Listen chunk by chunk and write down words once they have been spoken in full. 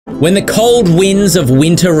When the cold winds of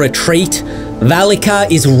winter retreat,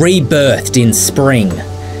 Valika is rebirthed in spring.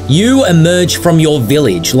 You emerge from your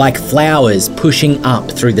village like flowers pushing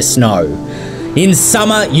up through the snow. In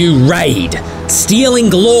summer, you raid,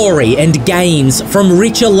 stealing glory and gains from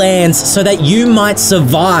richer lands so that you might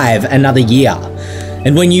survive another year.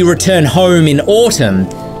 And when you return home in autumn,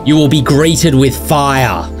 you will be greeted with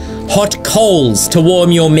fire, hot coals to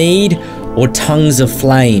warm your mead, or tongues of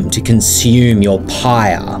flame to consume your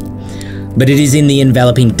pyre. But it is in the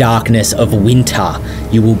enveloping darkness of winter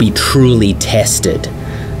you will be truly tested.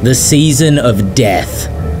 The season of death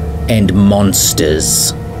and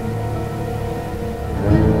monsters.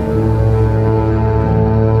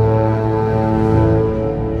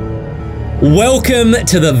 Welcome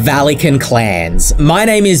to the Valikan clans. My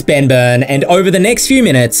name is Ben Byrne, and over the next few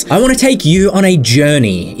minutes, I want to take you on a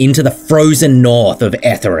journey into the frozen north of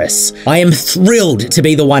Etheirys. I am thrilled to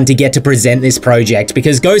be the one to get to present this project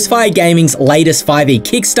because Ghostfire Gaming's latest 5e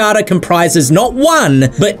Kickstarter comprises not one,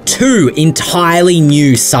 but two entirely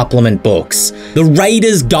new supplement books. The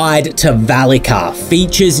Raider's Guide to Valika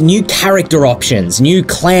features new character options, new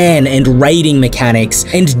clan and raiding mechanics,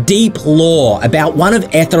 and deep lore about one of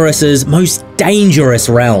Etheirys' most dangerous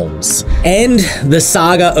realms. And the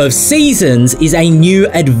Saga of Seasons is a new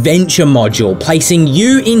adventure module, placing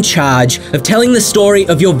you in charge of telling the story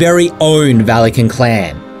of your very own Valikan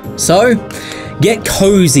clan. So, get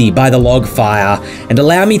cozy by the log fire and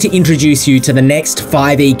allow me to introduce you to the next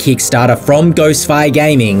 5e Kickstarter from Ghostfire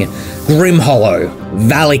Gaming, Grimhollow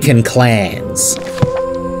Valikan Clans.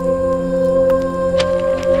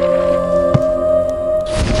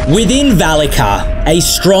 Within Valika, a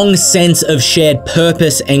strong sense of shared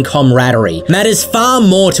purpose and camaraderie matters far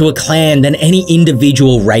more to a clan than any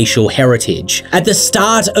individual racial heritage. At the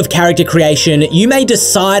start of character creation, you may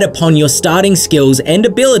decide upon your starting skills and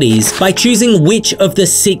abilities by choosing which of the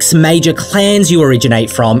 6 major clans you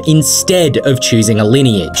originate from instead of choosing a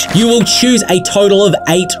lineage. You will choose a total of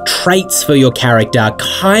 8 traits for your character,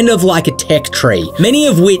 kind of like a tech tree, many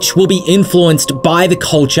of which will be influenced by the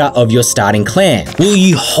culture of your starting clan. Will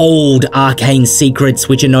you hold arcane secrets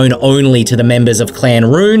which are known only to the members of Clan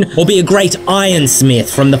Rune, or be a great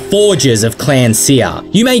ironsmith from the forges of Clan Seer?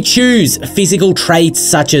 You may choose physical traits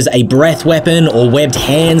such as a breath weapon or webbed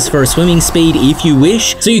hands for a swimming speed if you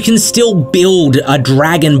wish, so you can still build a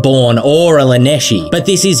Dragonborn or a Laneshi, but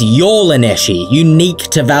this is your Laneshi, unique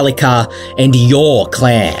to Valika and your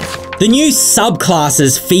clan. The new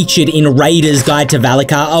subclasses featured in Raider's Guide to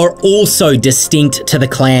Valika are also distinct to the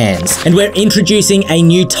clans, and we're introducing a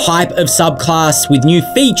new type of subclass with new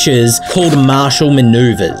features called martial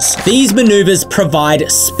maneuvers. These maneuvers provide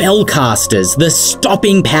spellcasters the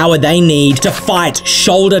stopping power they need to fight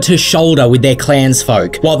shoulder to shoulder with their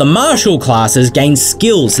clansfolk, while the martial classes gain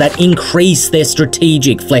skills that increase their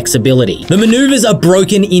strategic flexibility. The maneuvers are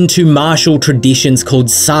broken into martial traditions called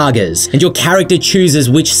sagas, and your character chooses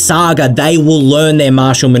which saga they will learn their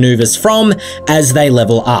martial maneuvers from as they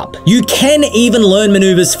level up. You can even learn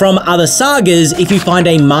maneuvers from other sagas if you find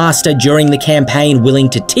a master during the campaign willing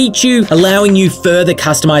to teach you, allowing you further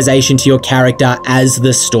customization to your character as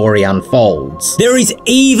the story unfolds. There is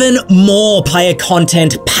even more player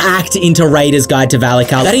content packed into Raider's Guide to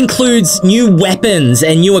Valika that includes new weapons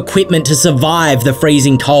and new equipment to survive the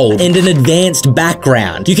freezing cold, and an advanced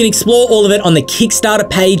background. You can explore all of it on the Kickstarter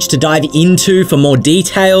page to dive into for more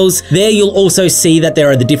details. There you'll also see that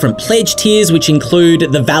there are the different pledge tiers, which include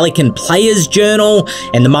the Valikan Player's Journal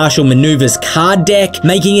and the Martial Maneuvers card deck,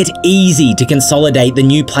 making it easy to consolidate the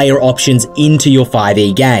new player options into your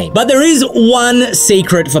 5e game. But there is one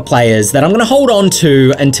secret for players that I'm going to hold on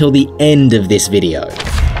to until the end of this video.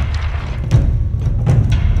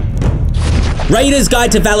 Raider's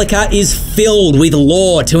Guide to Valika is filled with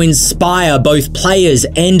lore to inspire both players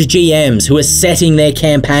and GMs who are setting their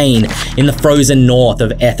campaign in the frozen north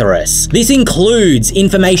of Etheirys. This includes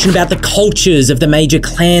information about the cultures of the major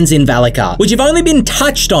clans in Valika, which have only been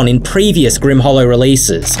touched on in previous Grimhollow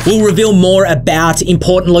releases. We'll reveal more about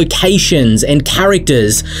important locations and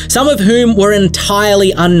characters, some of whom were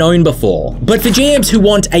entirely unknown before. But for GMs who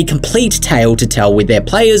want a complete tale to tell with their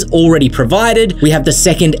players already provided, we have the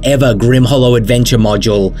second ever Grimhollow adventure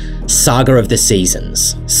module, Saga of the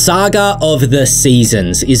Seasons. Saga of the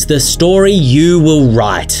Seasons is the story you will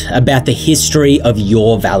write about the history of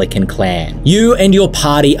your Valikan clan. You and your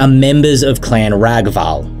party are members of Clan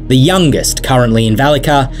Ragval. the youngest currently in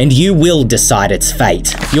Valika, and you will decide its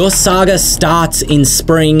fate. Your saga starts in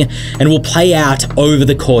spring and will play out over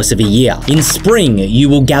the course of a year. In spring, you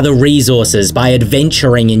will gather resources by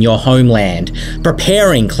adventuring in your homeland,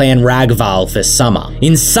 preparing Clan Ragval for summer.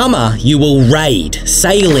 In summer, you will raid,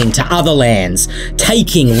 sailing to other lands,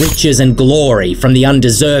 taking riches and glory from the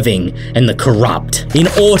undeserving and the corrupt. In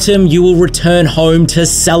autumn, you will return home to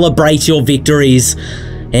celebrate your victories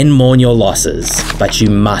and mourn your losses, but you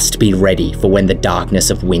must be ready for when the darkness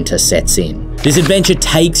of winter sets in. This adventure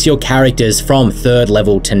takes your characters from 3rd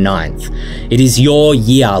level to 9th. It is your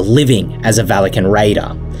year living as a Valikan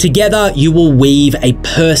raider. Together, you will weave a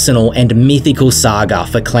personal and mythical saga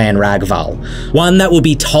for Clan Ragval, one that will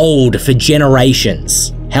be told for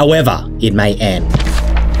generations, however it may end.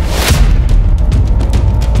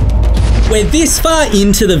 We're this far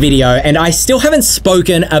into the video and I still haven't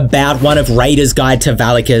spoken about one of Raider's Guide to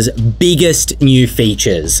Valika's biggest new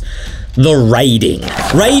features. The raiding.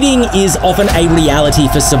 Raiding is often a reality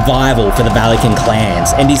for survival for the Valikan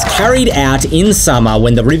clans and is carried out in summer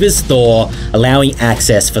when the rivers thaw, allowing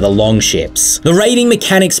access for the longships. The raiding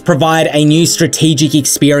mechanics provide a new strategic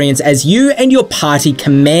experience as you and your party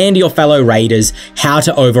command your fellow raiders how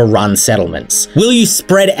to overrun settlements. Will you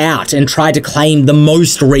spread out and try to claim the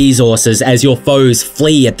most resources as your foes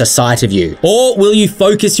flee at the sight of you? Or will you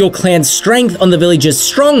focus your clan's strength on the village's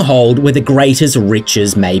stronghold where the greatest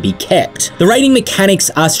riches may be kept? The raiding mechanics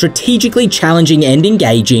are strategically challenging and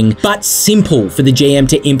engaging, but simple for the GM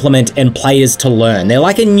to implement and players to learn. They're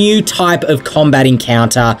like a new type of combat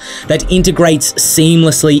encounter that integrates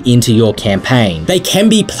seamlessly into your campaign. They can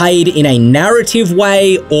be played in a narrative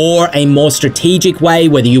way or a more strategic way,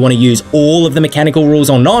 whether you want to use all of the mechanical rules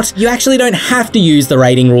or not. You actually don't have to use the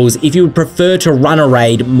raiding rules if you would prefer to run a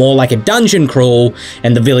raid more like a dungeon crawl,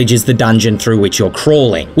 and the village is the dungeon through which you're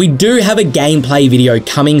crawling. We do have a gameplay video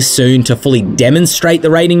coming soon to fully demonstrate the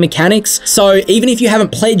raiding mechanics, so even if you haven't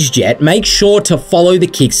pledged yet, make sure to follow the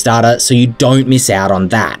Kickstarter so you don't miss out on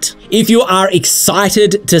that. If you are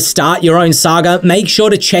excited to start your own saga, make sure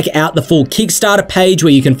to check out the full Kickstarter page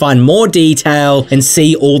where you can find more detail and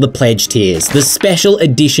see all the pledge tiers. The special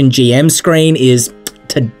edition GM screen is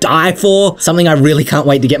to die for, something I really can't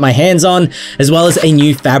wait to get my hands on, as well as a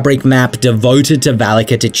new fabric map devoted to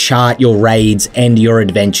Valika to chart your raids and your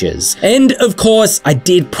adventures. And of course, I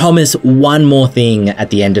did promise one more thing at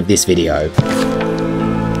the end of this video.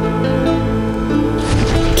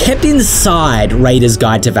 Kept inside Raider's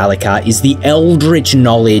Guide to Valika is the eldritch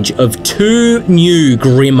knowledge of 2 new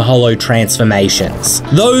Grim Hollow transformations.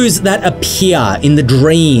 Those that appear in the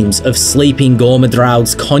dreams of sleeping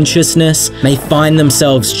Gormadral's consciousness may find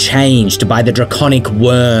themselves changed by the Draconic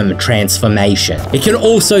Worm transformation. It can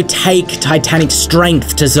also take titanic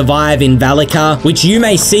strength to survive in Valika, which you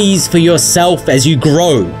may seize for yourself as you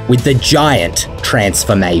grow with the Giant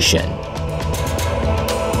transformation.